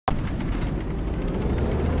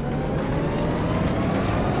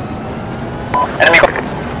Enemy.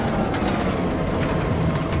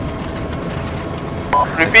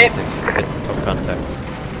 Repeat. Top contact.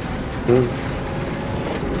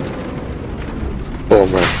 Oh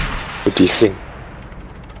man, with this thing.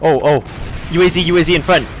 Oh, UAZ in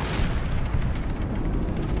front.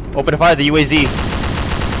 Open fire the UAZ.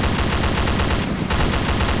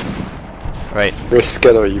 Right. We're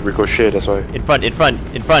scared of you ricochet, that's why. In front of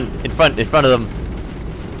them.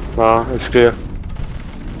 Nah, it's clear.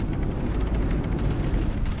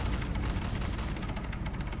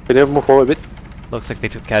 Can you move forward a bit? Looks like they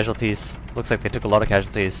took casualties. Looks like they took a lot of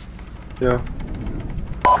casualties. Yeah.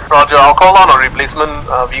 Roger, I'll call on a replacement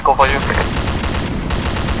vehicle for you.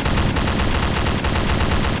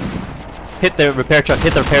 Hit the repair truck,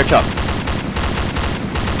 BMP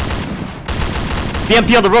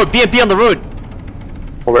on the road,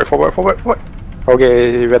 Forward.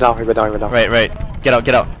 Okay, he went down. Right. Get out.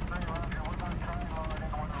 Take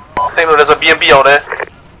note, there's a BMP out there.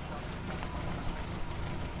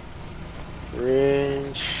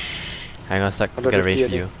 Range. Hang on a sec, I'll get a range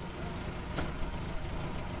for you.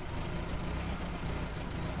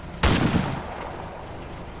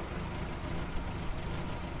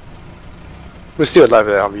 We're still alive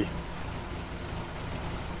there, aren't we?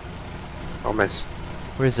 Oh man.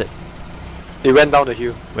 Where is it? He went down the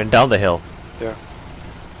hill. Went down the hill. Yeah.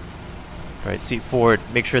 Alright, sweep forward.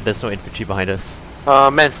 Make sure there's no infantry behind us.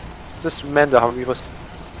 Mans. Just man the Humvee first.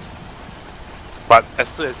 But as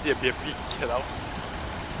soon as you see a BMP, get out.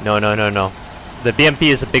 No. The BMP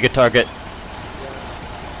is a bigger target.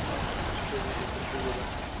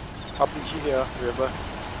 RPG here, remember?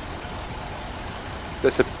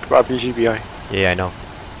 There's a RPG behind. Yeah, I know.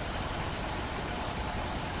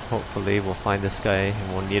 Hopefully we'll find this guy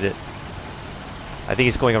and won't need it. I think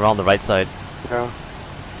he's going around the right side. Yeah.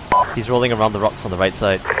 He's rolling around the rocks on the right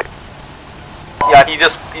side. Yeah, he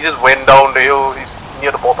just went down the hill. He's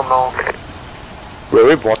near the bottom now. We're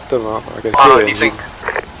way bottom, I can Ah, hear desync.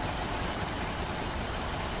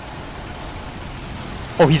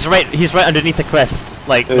 Oh, he's right underneath the crest,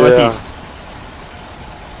 like northeast.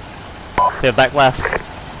 Clear back blast.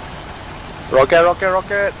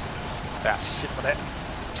 Rocket! Ah, shit for that.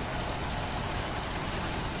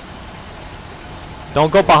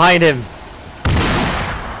 Don't go behind him.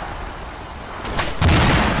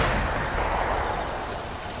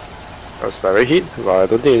 That was direct hit, but I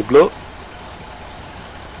don't think it blew.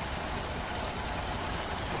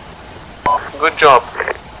 Good job.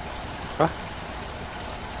 Huh?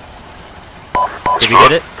 Did we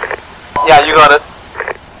get it? Yeah, you got it.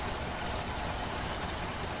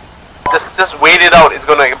 Just wait it out, it's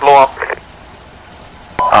gonna blow up.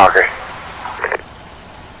 Okay.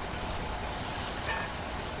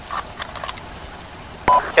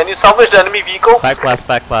 Can you salvage the enemy vehicle? Back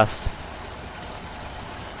blast.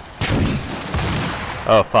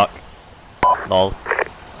 Oh fuck. Lol.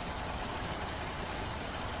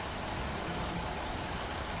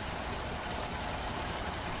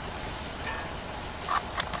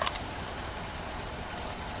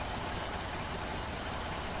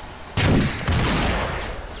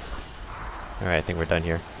 Alright, I think we're done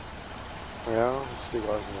here. Yeah, let's see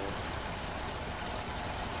what's more.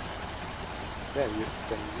 Yeah, can you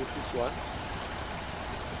use this one?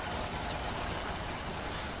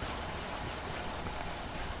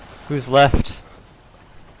 Who's left?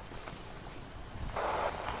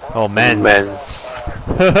 Oh, Mans.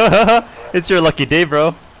 It's your lucky day,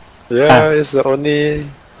 bro. Yeah, it's the only...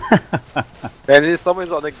 and it's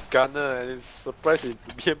someone's on the gunner and it's surprised if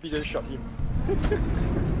the BMP just shot him.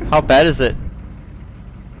 How bad is it?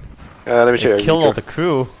 Let me check. Killed all the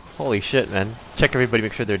crew. Holy shit, man. Check everybody,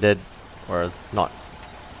 make sure they're dead. Or not.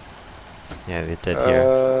 Yeah, they're dead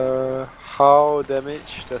here. Hull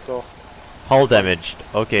damage, that's all. Hull damaged.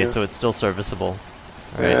 Okay, Yeah. so it's still serviceable.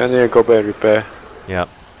 Right. Yeah, I need to go back and repair. Yep.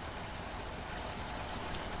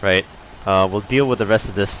 Right. We'll deal with the rest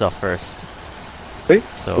of this stuff first. Hey,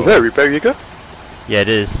 So is that a repair vehicle? yeah, it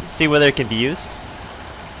is. See whether it can be used.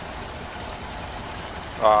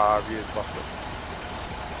 Wheel is busted.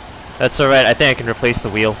 That's alright, I think I can replace the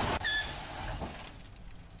wheel.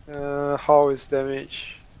 Hull is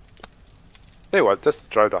damaged. Hey, what? Just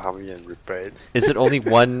drive the Humvee and repair it. Is it only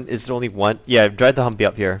one? Is it only one? Yeah, drive the Humvee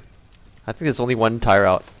up here. I think there's only one tire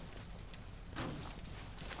out.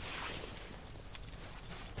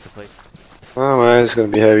 Replace. Oh man, it's gonna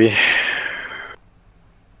be heavy.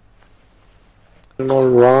 More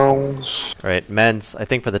rounds. Right, Mans, I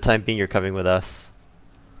think for the time being you're coming with us.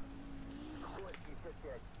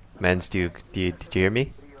 Mans, did you hear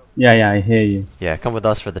me? Yeah, I hear you. Yeah, come with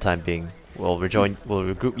us for the time being. We'll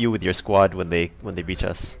regroup you with your squad when they reach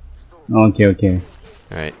us. Okay.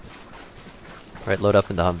 Alright. Right, load up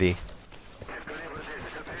in the Humvee.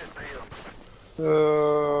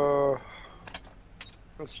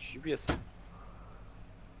 What's GPS?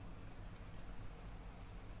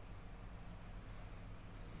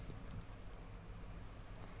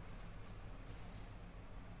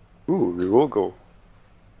 Ooh, we will go.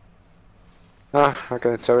 I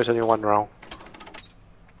can salvage only one round.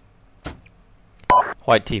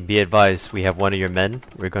 White team, be advised, we have one of your men.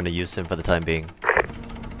 We're going to use him for the time being.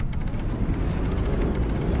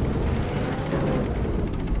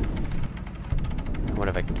 I wonder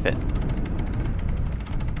if I can fit.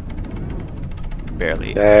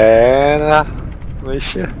 Barely. And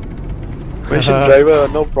Malaysia. Malaysian driver,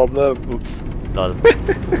 no problem. Oops. Not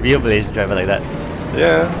real Malaysian driver like that.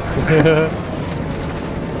 Yeah.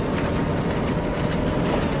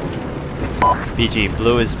 PG,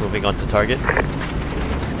 blue is moving on to target.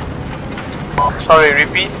 Sorry,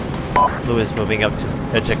 repeat. Blue is moving up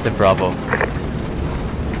to objective Bravo.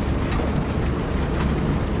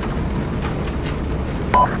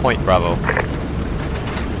 Point Bravo.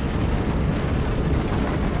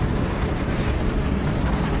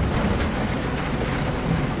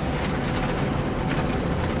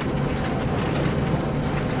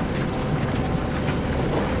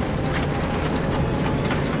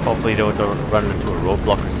 Hopefully don't run into a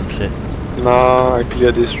roadblock or some shit. Nah, I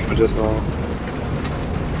cleared this just now.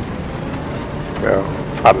 Well,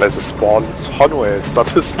 unless it spawns on where it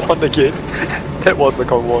started to spawn again. That was the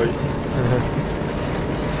convoy.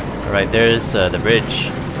 Alright, there's the bridge.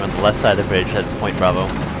 We're on the left side of the bridge, that's Point Bravo.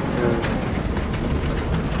 Yeah.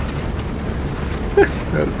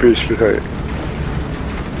 That bridge right.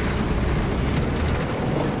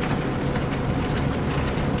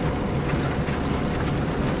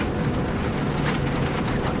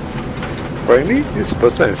 Apparently, it's the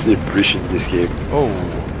first time I see a bridge in this game. Oh.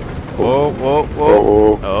 Whoa, whoa,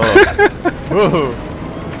 whoa. Oh, Oh. Whoa.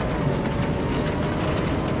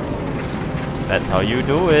 That's how you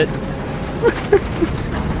do it.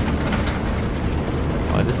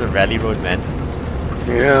 Oh, this is a rally road, man.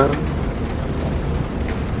 yeah.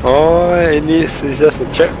 Oh, it needs it's just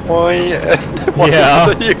a checkpoint. Yeah.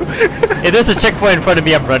 If there's a checkpoint in front of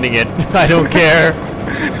me, I'm running it. I don't care.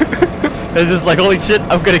 It's just like, holy shit,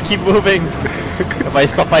 I'm gonna keep moving. If I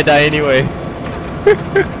stop, I die anyway.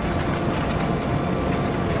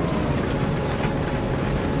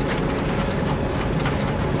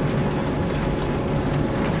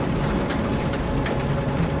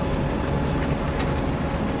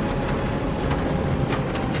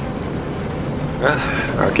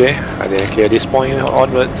 Okay, I didn't clear this point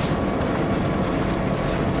onwards.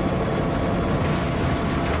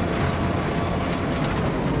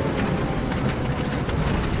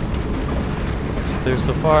 It's clear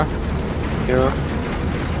so far. Yeah.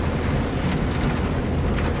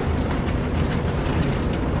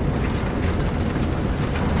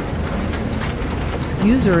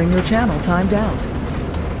 User in your channel timed out.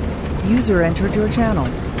 User entered your channel.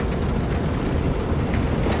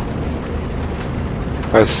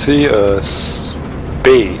 I see a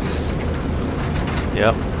space.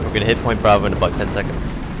 Yep, we're gonna hit Point Bravo in about 10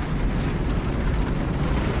 seconds.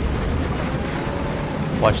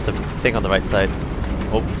 Watch the thing on the right side.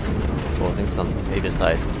 Oh, both things on either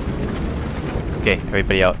side. Okay,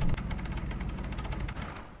 everybody out.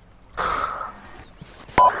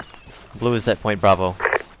 Blue is at Point Bravo.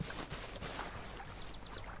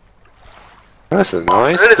 That's a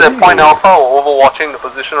nice It is at Point Alpha, overwatching the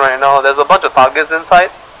position right now. There's a bunch of targets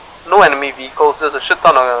inside. No enemy vehicles. There's a shit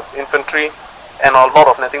ton of infantry and a lot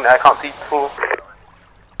of netting that I can't see through.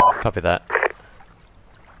 Copy that.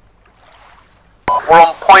 We're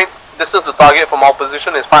on point. Distance to target from our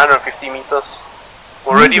position is 550 meters.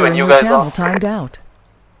 We're ready User when in you your guys channel are. timed out.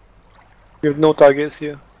 We have no targets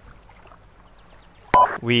here.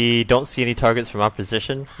 We don't see any targets from our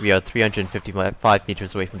position. We are 355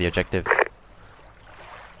 meters away from the objective.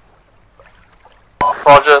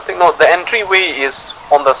 Roger. Take note, the entryway is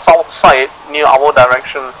on the south side near our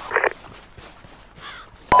direction.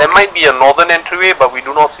 There might be a northern entryway, but we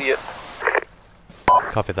do not see it.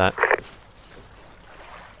 Copy that.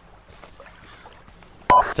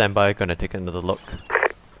 Stand by, gonna take another look.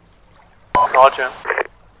 Roger.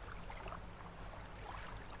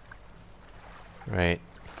 Right.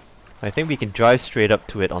 I think we can drive straight up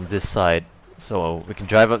to it on this side. So we can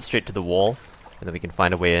drive up straight to the wall, and then we can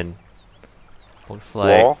find a way in. Looks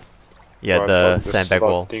like... Wall? Yeah, Oh, I the thought there's sandbag a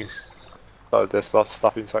lot wall. of things. Oh, there's a lot of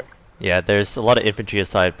stuff inside. Yeah, there's a lot of infantry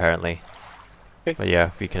aside apparently. Okay. But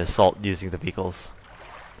yeah, we can assault using the vehicles.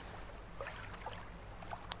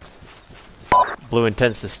 Blue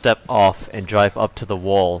intends to step off and drive up to the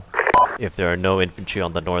wall if there are no infantry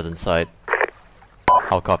on the northern side.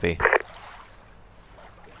 How copy?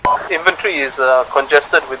 Inventory is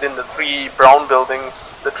congested within the 3 brown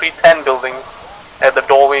buildings, the 3 10 buildings at the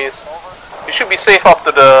doorways. You should be safe up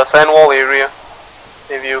to the sand wall area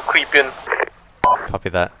if you creep in. Copy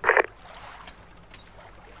that.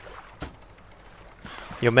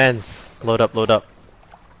 Yo mans, load up, load up.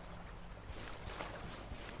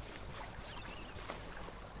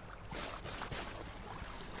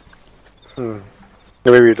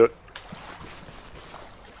 Maybe we don't.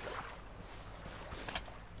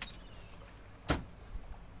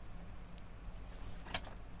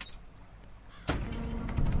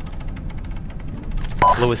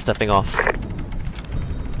 Blue is stepping off.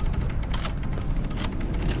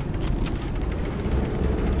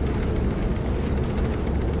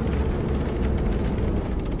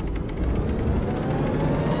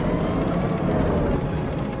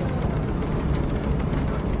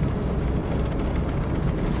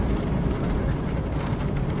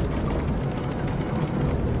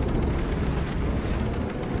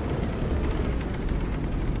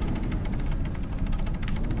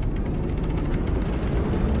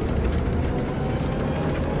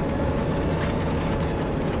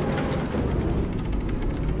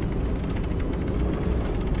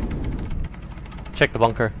 Check the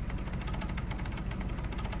bunker.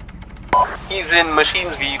 He's in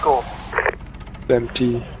Machine's vehicle.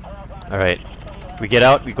 Empty. Alright. We get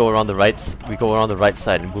out, we go around the right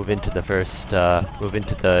side and move into the first move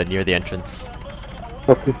into the near the entrance.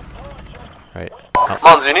 Copy. Right.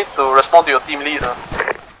 Mons, you need to respond to your team leader.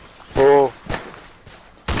 Oh.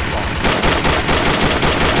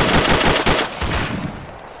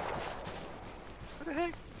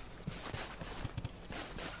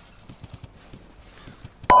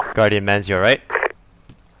 Guardian mans, you alright?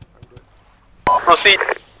 Proceed.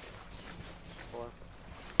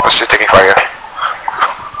 Proceed, taking fire.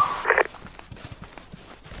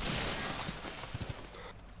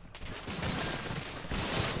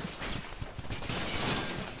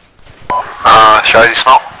 Shall I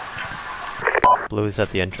dismount? Blue is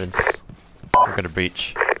at the entrance. We're gonna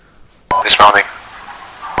breach. Dismounting.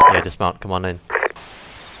 Yeah, dismount, come on in.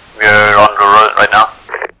 We are on the road right now.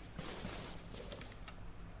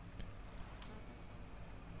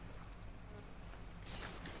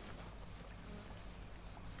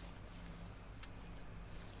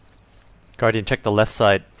 Guardian, check the left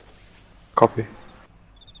side. Copy.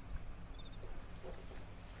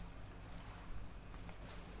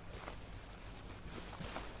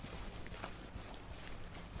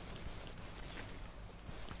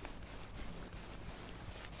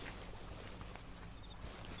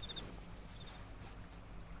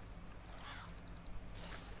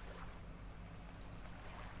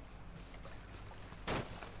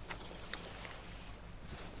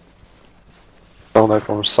 Down there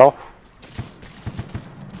from south.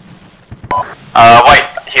 White,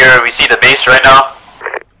 here we see the base right now.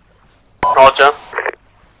 Roger.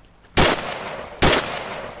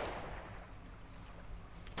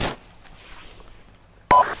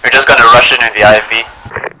 We're just gonna rush in with the IFV.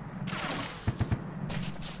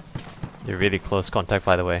 You're really close contact,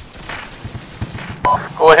 by the way.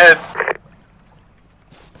 Go ahead.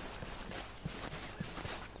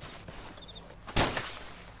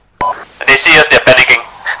 They see us, they're panicking.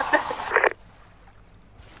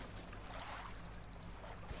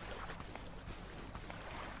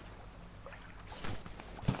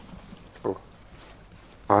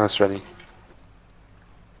 That's ready.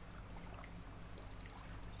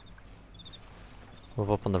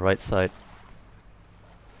 Move up on the right side.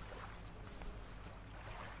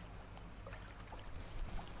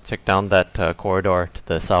 Check down that corridor to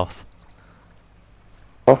the south.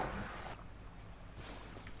 Oh.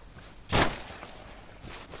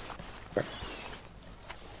 Okay.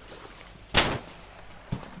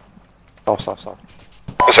 South.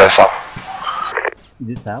 Is that south? Is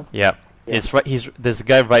it south? Yeah. It's right. There's a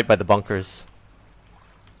guy right by the bunkers.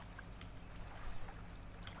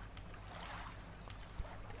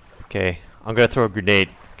 Okay, I'm gonna throw a grenade.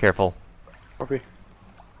 Careful. Copy.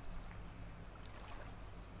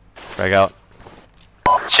 Frag out.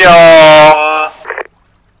 Chiong!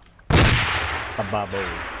 Ababo.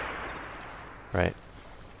 Right.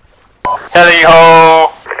 Tally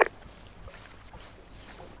ho!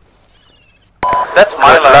 That's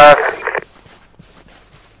my Good luck. luck.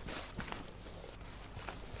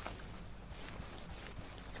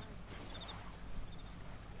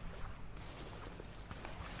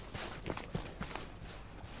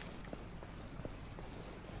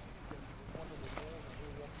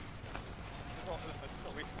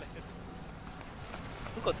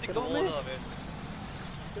 Look at the wall.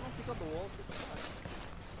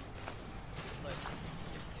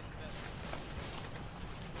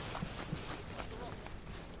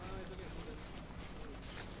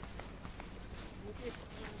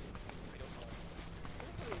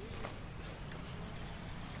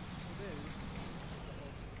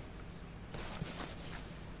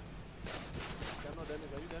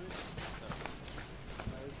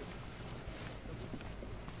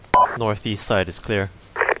 Northeast side is clear.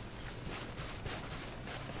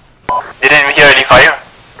 Didn't we hear any fire?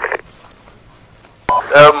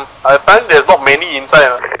 I find there's not many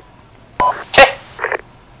inside. Check.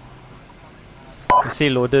 You say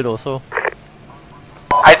loaded also?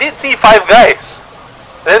 I did see 5 guys.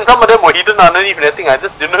 Then some of them were hidden underneath and I think I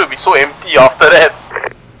just didn't know it would be so empty after that.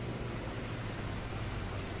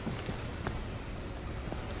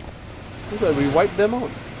 Looks like we wiped them out.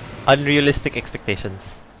 Unrealistic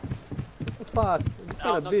expectations. Fuck. It's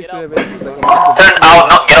not a bitch, Turn out,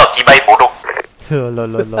 not get out, T-Bye Bodo. Lol,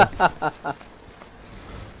 lol, lol.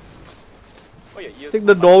 Check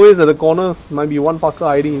the doorways at the corners. Might be one fucker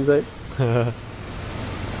hiding inside.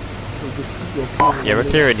 Yeah, we're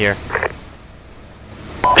clear in here.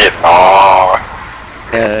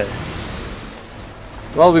 Yeah.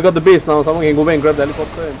 Well, we got the base now. Someone can go back and grab the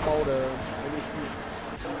helicopter and power the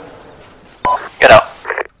MSO. Get out.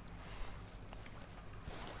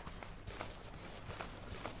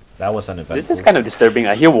 That was uneventful. This is kind of disturbing.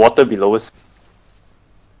 I hear water below us.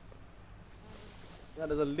 Yeah,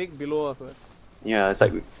 there's a lake below us, right? Yeah, it's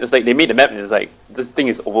like they made the map and it's like this thing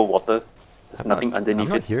is over water. There's nothing underneath I'm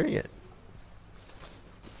not it. hearing it.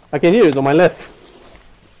 I can hear it on my left.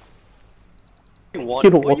 Why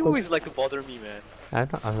Hit the you water. always like to bother me, man?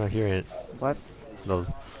 I'm not hearing it. What? Lol.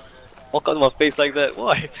 Walk out of my face like that,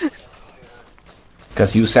 why?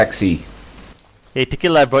 Cause you sexy. Hey,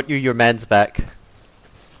 Tequila, I brought you your mans back.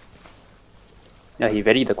 Yeah, he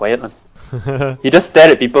very the quiet one. He just stare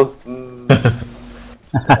at people.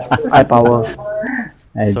 High power.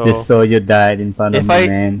 I So- just saw you died in front of If me, I-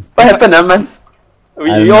 man. What happened, Mans?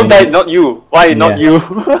 We all died, not you. Why not Yeah. you?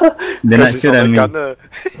 They're not He's sure not at the me. gunner.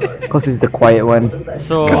 Because he's the quiet one.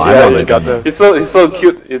 So, Because I you're don't the like gunner. He's so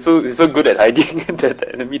cute. He's so good at hiding that the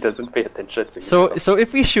enemy doesn't pay attention to you. so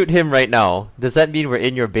if we shoot him right now, does that mean we're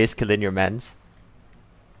in your base killing your mans?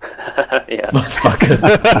 yeah.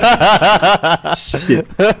 Shit.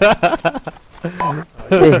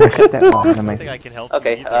 Hey, I shut that off. Never I mind. think I can help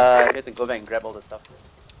Okay, you you either. have to go back and grab all the stuff.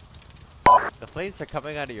 The flames are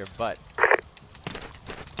coming out of your butt.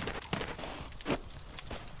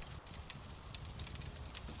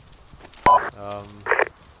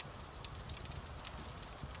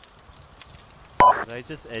 Did I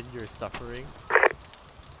just end your suffering?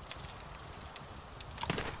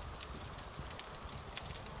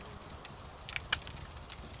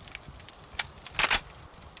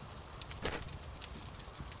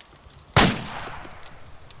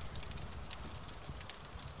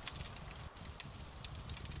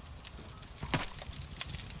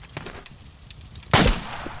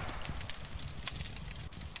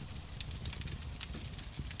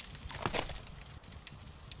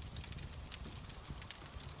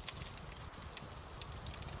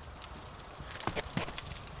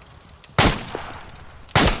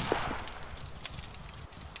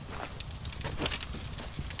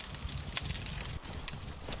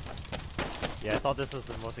 Yeah, I thought this was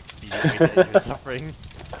the most expedient way to end your suffering.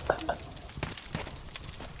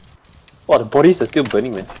 Wow, the bodies are still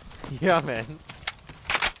burning, man. Yeah, man.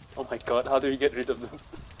 Oh my god, how do we get rid of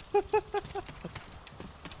them?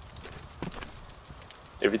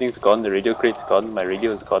 Everything's gone, the radio crate's gone, my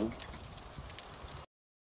radio is gone.